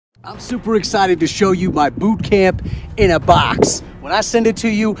I'm super excited to show you my boot camp in a box. When I send it to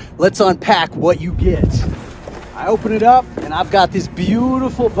you, let's unpack what you get. I open it up and I've got this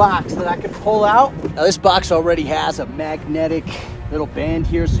beautiful box that I can pull out. Now this box already has a magnetic little band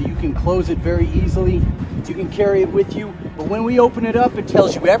here so you can close it very easily. You can carry it with you. But when we open it up, it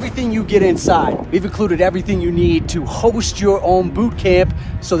tells you everything you get inside. We've included everything you need to host your own boot camp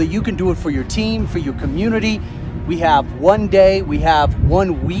so that you can do it for your team, for your community. We have 1 day, we have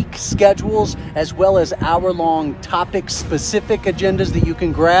 1 week schedules, as well as hour-long topic-specific agendas that you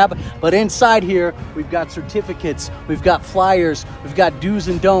can grab. But inside here, we've got certificates, we've got flyers, we've got do's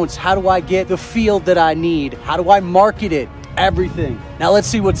and don'ts. How do I get the field that I need? How do I market it? Everything. Now let's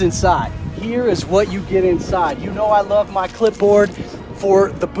see what's inside. Here is what you get inside. You know I love my clipboard for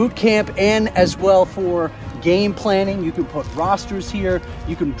the boot camp and as well for game planning. You can put rosters here.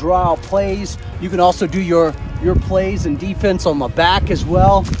 You can draw out plays. You can also do your plays and defense on the back as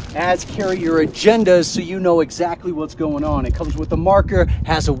well as carry your agendas so you know exactly what's going on. It comes with a marker,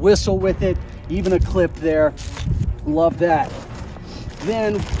 has a whistle with it, even a clip there. Love that.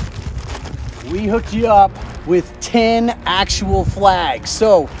 Then we hooked you up with 10 actual flags.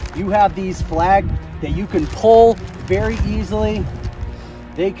 So you have these flags that you can pull very easily.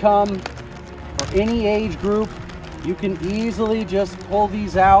 They come for any age group. You can easily just pull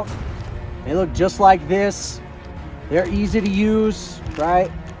these out. They look just like this. They're easy to use,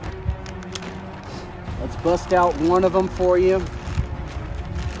 right? Let's bust out one of them for you.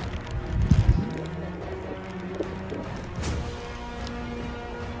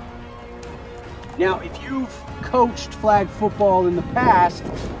 Now, if you've coached flag football in the past,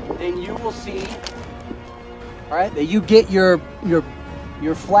 then you will see, all right, that you get your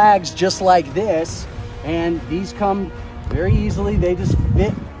flags just like this, and these come very easily. They just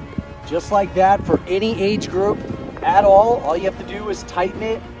fit just like that for any age group at all. All you have to do is tighten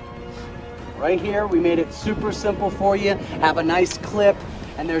it right here. We made it super simple for you. Have a nice clip,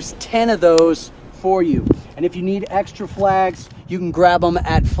 and there's 10 of those for you. And if you need extra flags, you can grab them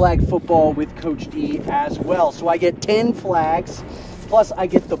at Flag Football with Coach D as well. So I get 10 flags, plus I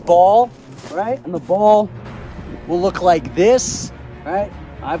get the ball, right? And the ball will look like this, right?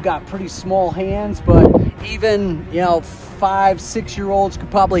 I've got pretty small hands, but even, 5, 6-year-olds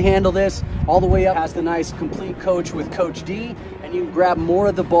could probably handle this. All the way up has the nice complete coach with Coach D, and you can grab more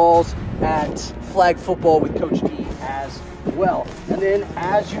of the balls at Flag Football with Coach D as well. And then,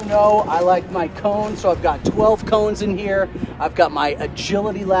 as you know, I like my cones, so I've got 12 cones in here. I've got my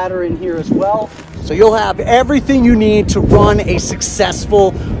agility ladder in here as well. So you'll have everything you need to run a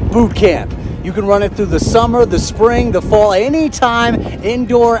successful boot camp. You can run it through the summer, the spring, the fall, anytime,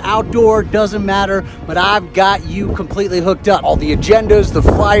 indoor, outdoor, doesn't matter, but I've got you completely hooked up. All the agendas, the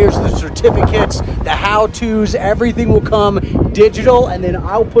flyers, the certificates, the how-tos, everything will come digital, and then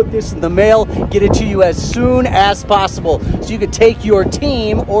I'll put this in the mail, get it to you as soon as possible, so you can take your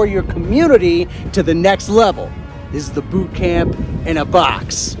team or your community to the next level. This is the boot camp in a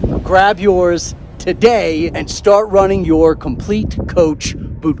box. Grab yours today and start running your complete coach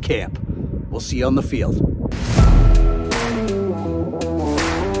boot camp. We'll see you on the field.